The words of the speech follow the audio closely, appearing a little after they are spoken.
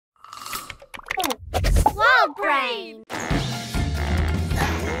WildBrain!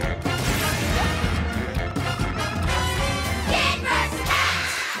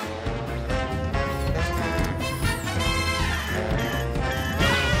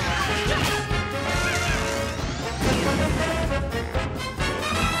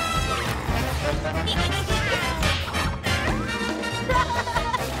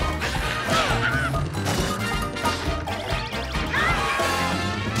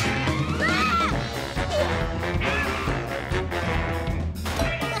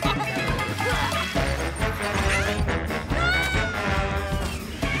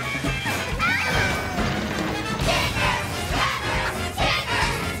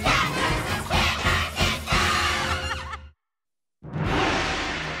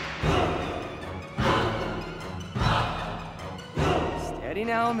 Steady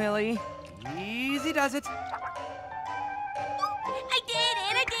now, Millie. Easy does it. I did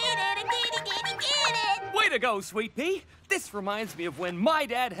it! Way to go, Sweet Pea. This reminds me of when my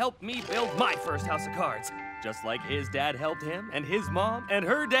dad helped me build my first house of cards. Just like his dad helped him, and his mom, and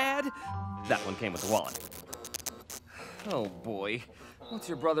her dad. That one came with the wallet. Oh, boy. What's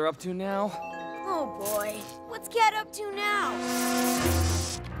your brother up to now? Oh, boy. What's Cat up to now?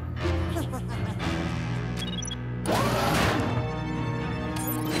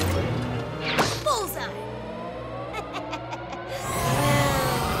 Bullseye!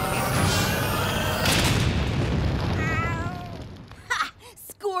 Ha!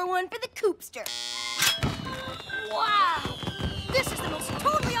 Score one for the Coopster. Wow! This is the most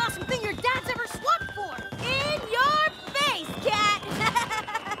totally awesome thing your dad's ever swapped for! In your face, Cat!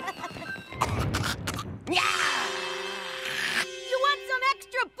 You want some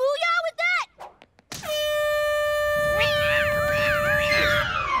extra booyah with that?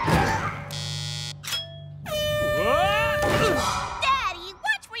 Daddy,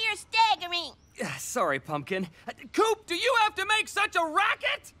 watch where you're staggering! Sorry, Pumpkin. Coop, do you have to make such a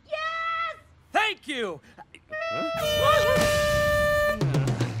racket? Yes! Thank you!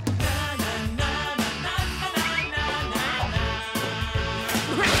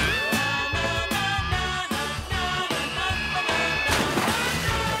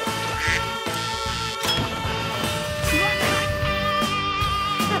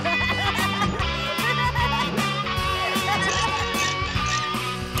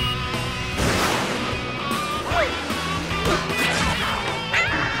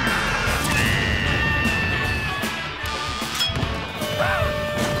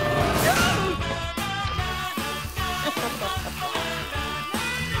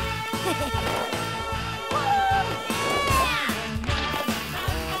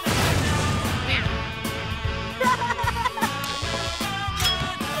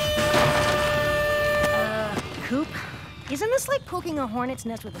 Coop, isn't this like poking a hornet's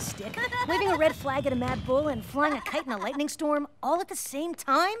nest with a stick? Waving a red flag at a mad bull and flying a kite in a lightning storm all at the same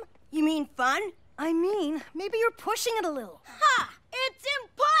time? You mean fun? I mean, maybe you're pushing it a little. Ha! It's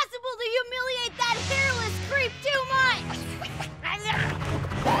impossible to humiliate that hairless creep too much!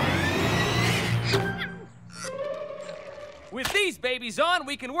 With these babies on,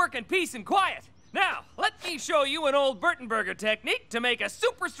 we can work in peace and quiet. Now, let me show you an old Burtonburger technique to make a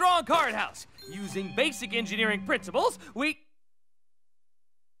super strong card house. Using basic engineering principles, we...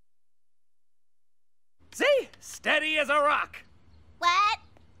 See? Steady as a rock. What?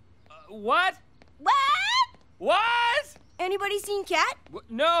 What? What? What? Anybody seen Cat?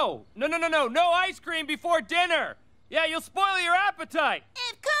 No. No ice cream before dinner. Yeah, you'll spoil your appetite.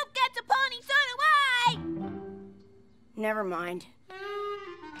 If Coop gets a pony, so do I! Never mind.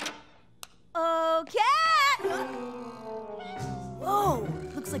 Oh, Cat! Whoa,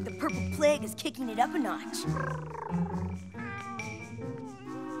 looks like the purple plague is kicking it up a notch.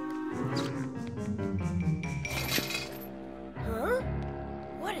 Huh?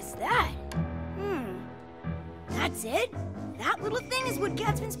 What is that? That's it? That little thing is what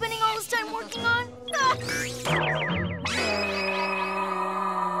Cat's been spending all his time working on?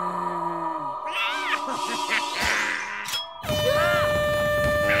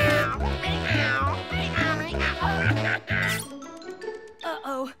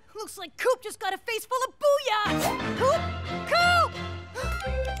 Uh-oh, looks like Coop just got a face full of booyahs! Coop! Coop!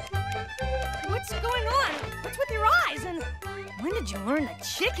 What's going on? What's with your eyes? And when did you learn the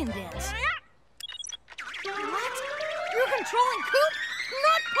chicken dance? What? You're controlling Coop?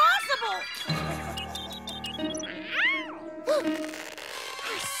 Not possible!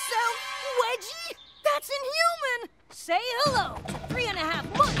 So wedgy? That's inhuman! Say hello to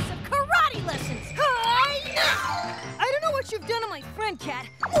 3.5 months of karate lessons! I don't know what you've done to my friend, Cat,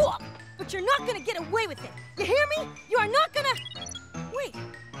 but you're not gonna get away with it. You hear me? You are not gonna... Wait,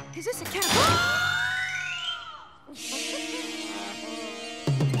 is this a cat?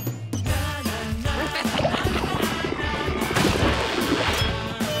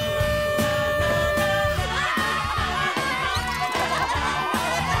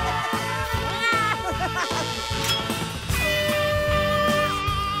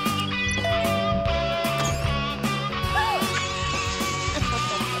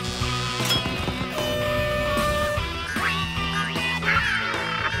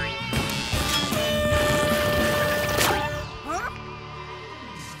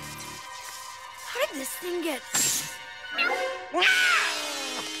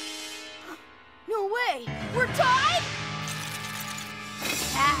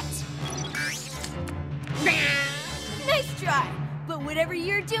 try. But whatever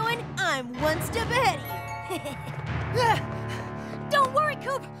you're doing, I'm one step ahead of you. Don't worry,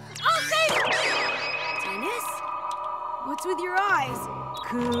 Coop. I'll save you! Dennis? What's with your eyes?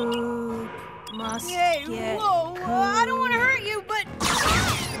 Coop must Hey, get whoa, Coop. I don't want to hurt you, but...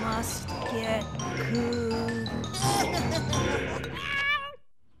 Must get Coop.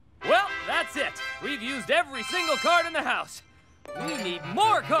 Well, that's it. We've used every single card in the house. We need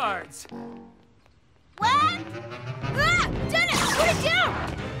more cards. What? Ah! Dennis, put it down!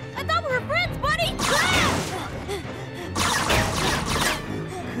 I thought we were friends, buddy! Ah!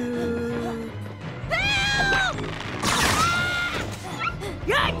 Coop. Help!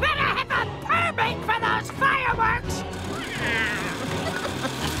 You'd better have a permit for those fireworks!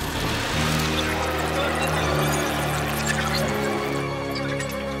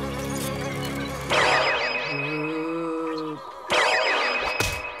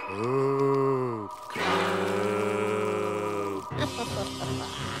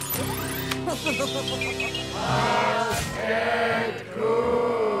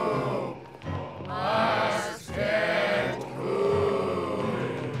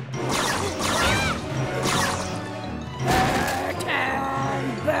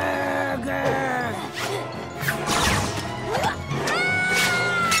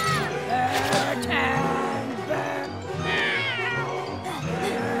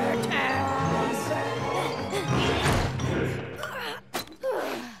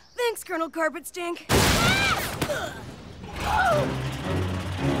 Thanks, Colonel Carpet Stink.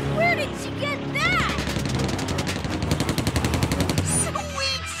 Where did she get that?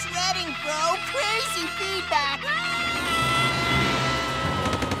 Sweet shredding, bro. Crazy feedback.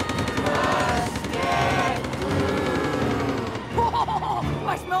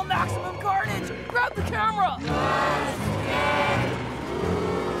 I smell maximum carnage! Grab the camera!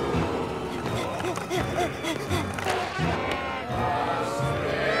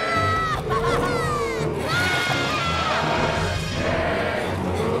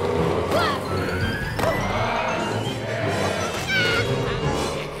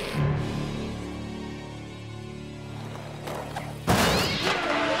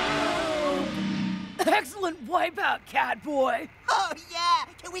 Excellent wipeout, cat boy! Oh, yeah.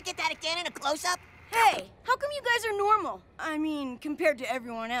 Can we get that again in a close-up? Hey, how come you guys are normal? I mean, compared to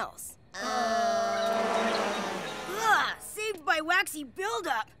everyone else. Saved by waxy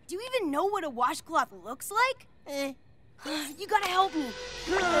buildup. Do you even know what a washcloth looks like? You gotta help me.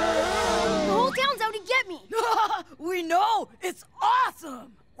 The whole town's out to get me. We know! It's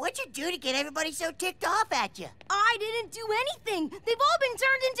awesome! What'd you do to get everybody so ticked off at you? I didn't do anything. They've all been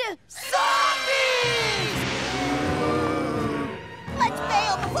turned into Zombies! Let's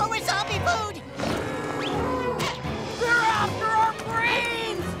bail before we're zombie food! They're after our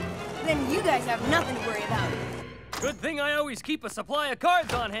brains! Then you guys have nothing to worry about. Good thing I always keep a supply of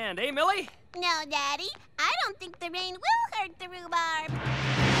cards on hand, eh, Millie? No, Daddy. I don't think the rain will hurt the rhubarb.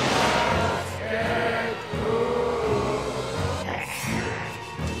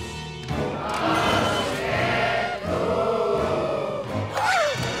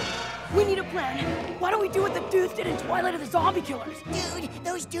 We need a plan. Why don't we do what the dudes did in Twilight of the Zombie Killers? Dude,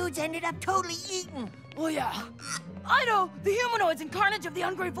 those dudes ended up totally eaten. Well, yeah. I know! The humanoids and carnage of the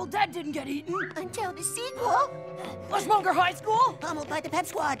ungrateful dead didn't get eaten. Until the sequel. Bushmonger High School? Pummeled by the Pep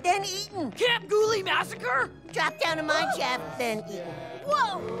Squad, then eaten. Camp Ghoulie Massacre? Dropped down a mine shaft, then eaten.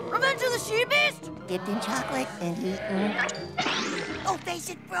 Whoa! Revenge of the She-Beast? Dipped in chocolate and eaten. Oh, face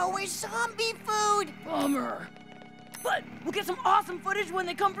it, bro, we're zombie food. Bummer. But we'll get some awesome footage when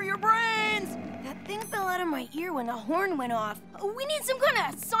they come for your brains! That thing fell out of my ear when the horn went off. We need some kind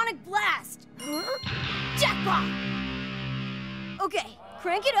of sonic blast. Jackpot! Okay,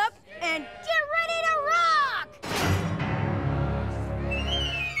 crank it up and get ready to rock!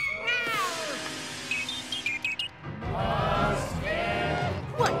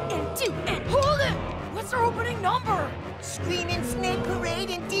 1 and 2 and Hold it! What's our opening number? Screaming Snake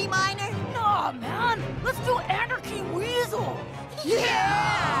Parade in D minor? Nah, man! Let's do Anarchy Weasel!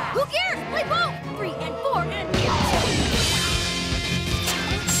 Yeah! Who cares? Play both! 3 and 4 and...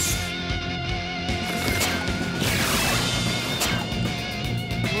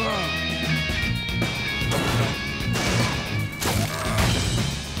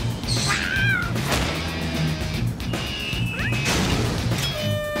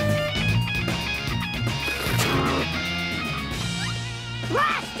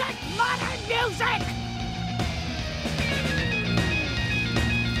 Plastic modern music!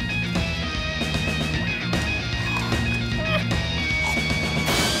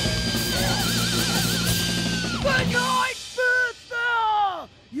 Good night, Bootsville!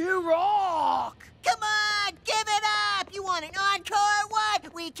 You rock! Come on, give it up! You want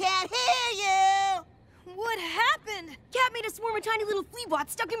We can't hear you! What happened? Cat made a swarm of tiny little flea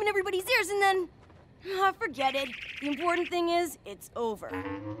bots, stuck him in everybody's ears, and then... forget it. The important thing is, it's over.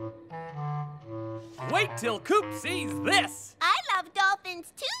 Wait till Coop sees this! I love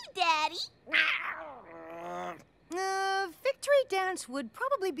dolphins too, Daddy. Victory dance would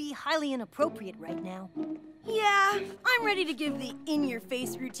probably be highly inappropriate right now. Yeah, I'm ready to give the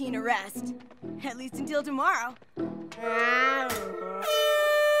in-your-face routine a rest. At least until tomorrow. Cat.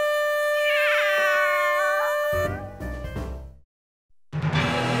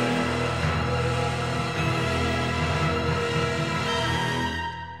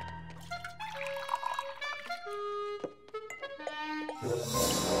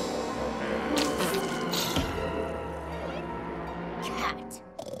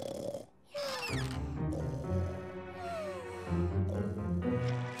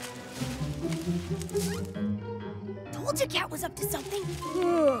 Told you Cat was up to something.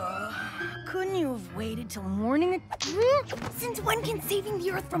 Couldn't you have waited till morning? Since when can saving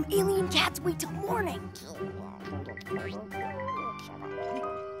the Earth from alien cats wait till morning?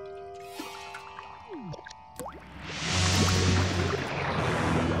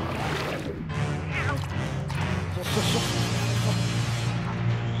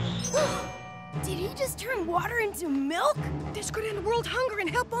 Did he just turn water into milk? This could end world hunger and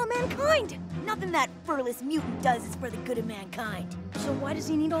help all mankind. Nothing that furless mutant does is for the good of mankind. So why does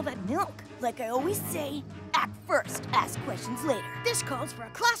he need all that milk? Like I always say, act first, ask questions later. This calls for a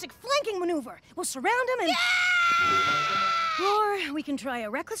classic flanking maneuver. We'll surround him and... Or we can try a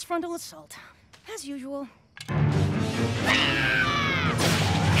reckless frontal assault. As usual.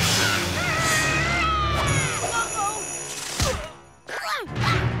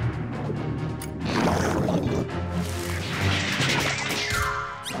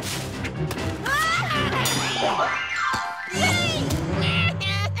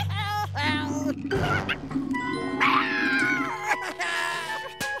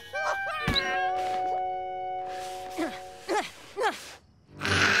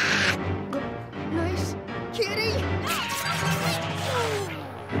 Nice kitty.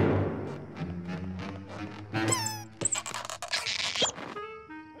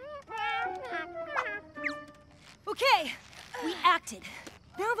 Okay, we acted.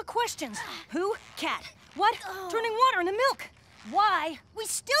 Now the questions. Who? Cat. What? Turning water into milk. Why? We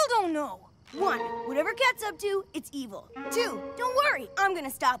still don't know. 1, whatever Cat's up to, it's evil. 2, don't worry, I'm gonna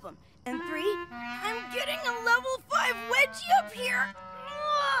stop him. And 3, I'm getting a level 5 wedgie up here.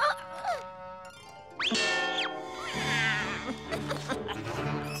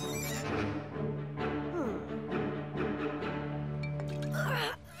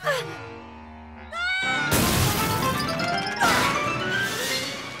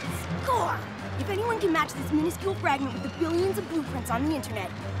 Score! If anyone can match this minuscule fragment with the billions of blueprints on the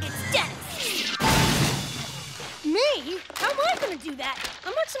internet, it's Dennis! Me? How am I gonna do that?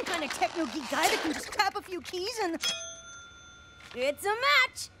 I'm not some kind of techno-geek guy that can just tap a few keys and... It's a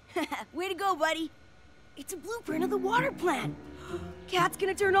match! Way to go, buddy. It's a blueprint of the water plant. Cat's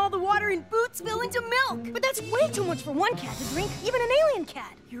gonna turn all the water in Bootsville into milk. But that's way too much for one cat to drink, even an alien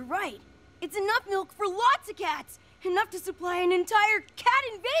cat. You're right. It's enough milk for lots of cats. Enough to supply an entire cat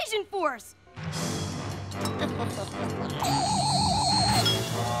invasion force.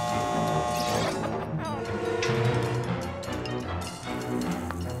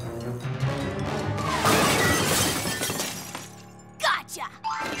 Gotcha!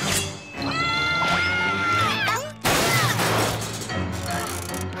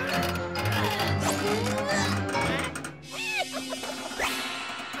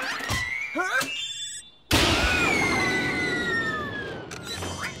 Huh?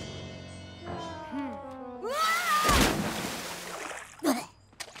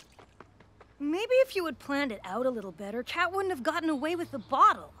 Maybe if you had planned it out a little better, Cat wouldn't have gotten away with the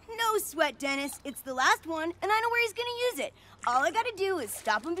bottle. No sweat, Dennis. It's the last one, and I know where he's gonna use it. All I gotta do is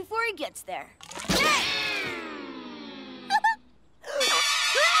stop him before he gets there. Hey!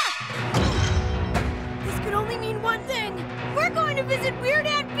 This could only mean one thing. We're going to visit Weird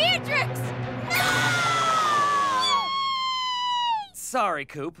Aunt Beatrix! No! Sorry,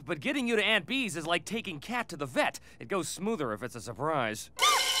 Coop, but getting you to Aunt Bee's is like taking Cat to the vet. It goes smoother if it's a surprise.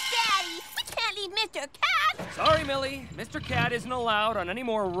 Daddy, we can't leave Mr. Cat. Sorry, Millie. Mr. Cat isn't allowed on any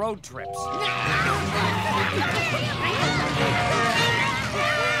more road trips.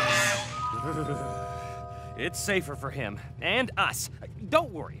 It's safer for him. And us.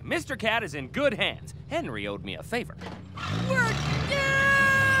 Don't worry, Mr. Cat is in good hands. Henry owed me a favor. We're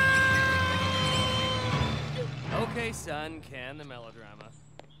Okay, son, can the melodrama.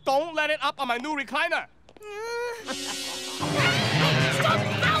 Don't let it up on my new recliner. Stop it!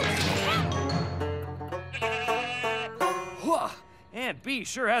 Whoa, Aunt B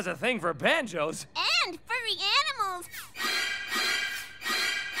sure has a thing for banjos. And furry animals.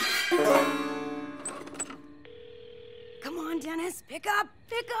 Come on, Dennis. Pick up.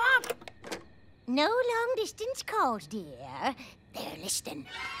 Pick up. No long-distance calls, dear. They're listening.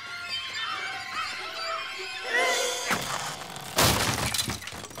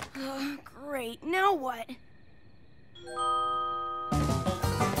 Oh, great. Now what?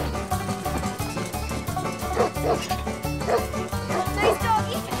 Nice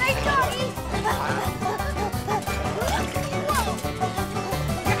doggy! Nice doggy!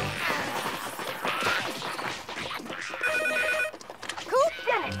 Coop?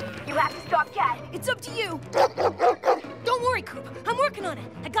 Dennis, you have to stop Cat. It's up to you. Don't worry, Coop. I'm working on it.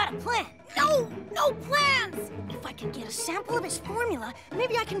 I got a plan. No! No plans! If I can get a sample of his formula,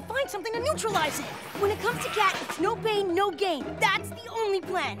 maybe I can find something to neutralize it. When it comes to Cat, it's no pain, no gain. That's the only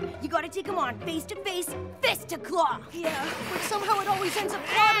plan. You gotta take him on face to face, fist to claw. Yeah, but somehow it always ends up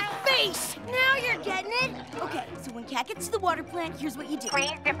claw to face. Now you're getting it. Okay, so when Cat gets to the water plant, here's what you do.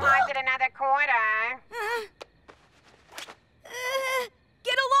 Please deposit another quarter.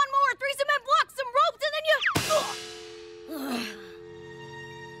 Get a lawnmower, 3 cement blocks, some ropes, and then you...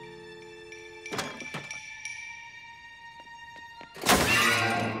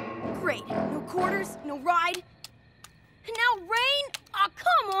 Great. No quarters, no ride. And now rain? Oh,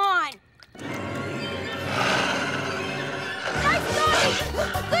 come on! Nice doggy!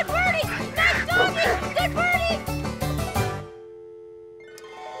 Good birdie! Nice doggy! Good birdie!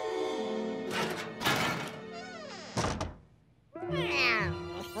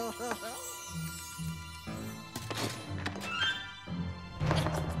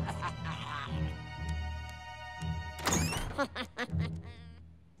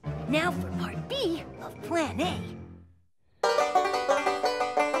 Now for part B of Plan A.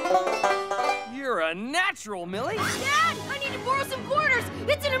 You're a natural, Millie. Dad, I need to borrow some quarters.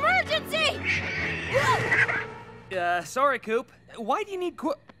 It's an emergency. Sorry, Coop. Why do you need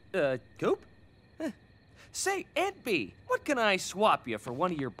Coop? Say, Aunt B, what can I swap you for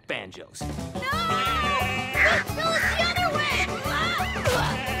one of your banjos? No! Go the other way!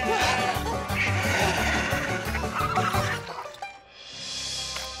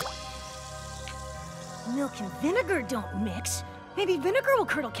 Milk and vinegar don't mix. Maybe vinegar will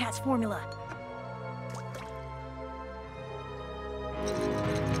curdle Cat's formula.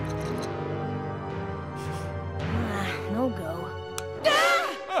 No go.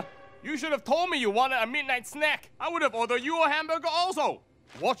 You should have told me you wanted a midnight snack. I would have ordered you a hamburger also.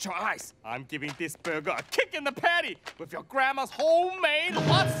 Watch your eyes. I'm giving this burger a kick in the patty with your grandma's homemade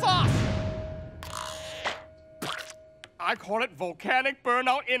hot sauce. I call it volcanic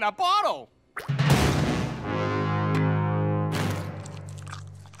burnout in a bottle.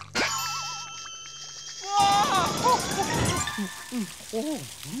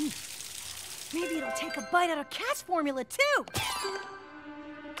 Maybe it'll take a bite out of Cat's formula, too.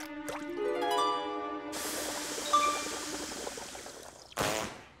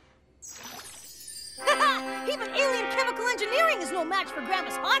 Even alien chemical engineering is no match for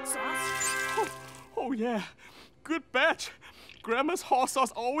Grandma's hot sauce. Oh yeah, good batch. Grandma's hot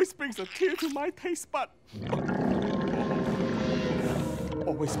sauce always brings a tear to my taste bud.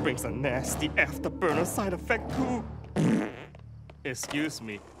 Always brings a nasty afterburner side effect too. Excuse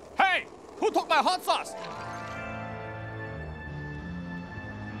me. Hey, who took my hot sauce?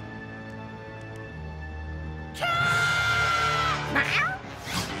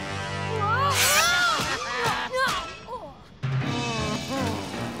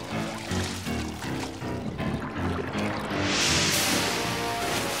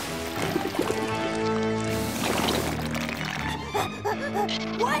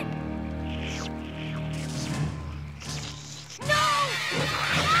 What?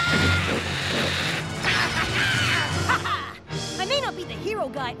 I may not be the hero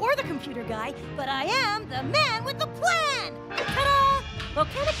guy or the computer guy, but I am the man with the plan! Ta-da!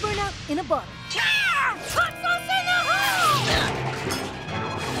 Volcanic burnout in a bottle. Hot sauce in the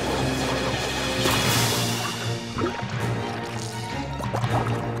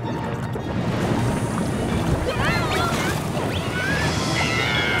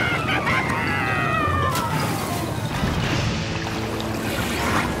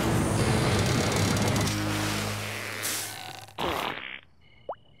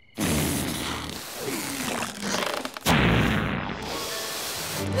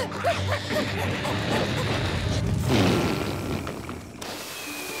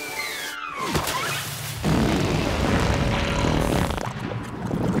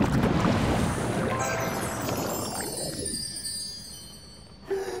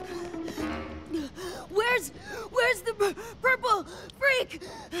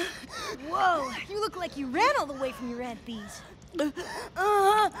like you ran all the way from your Aunt Bee's. That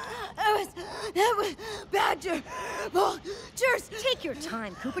was Badger. Vultures. Take your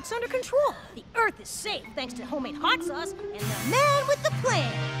time, Coop. It's under control. The Earth is safe thanks to homemade hot sauce and the man with the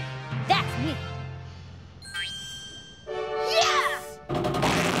plan. That's me. Yeah!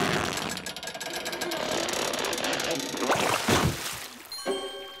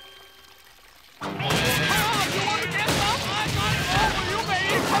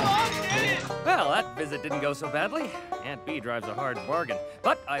 Well, that visit didn't go so badly. Aunt Bee drives a hard bargain.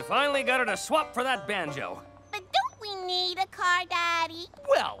 But I finally got her to swap for that banjo. But don't we need a car, Daddy?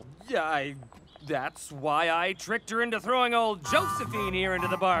 Well, that's why I tricked her into throwing old Josephine here into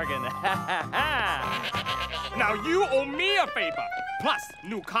the bargain. Now you owe me a favor. Plus,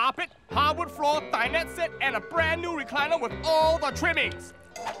 new carpet, hardwood floor, dinette set, and a brand new recliner with all the trimmings.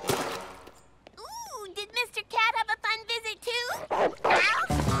 Ooh, did Mr. Cat have a fun visit too?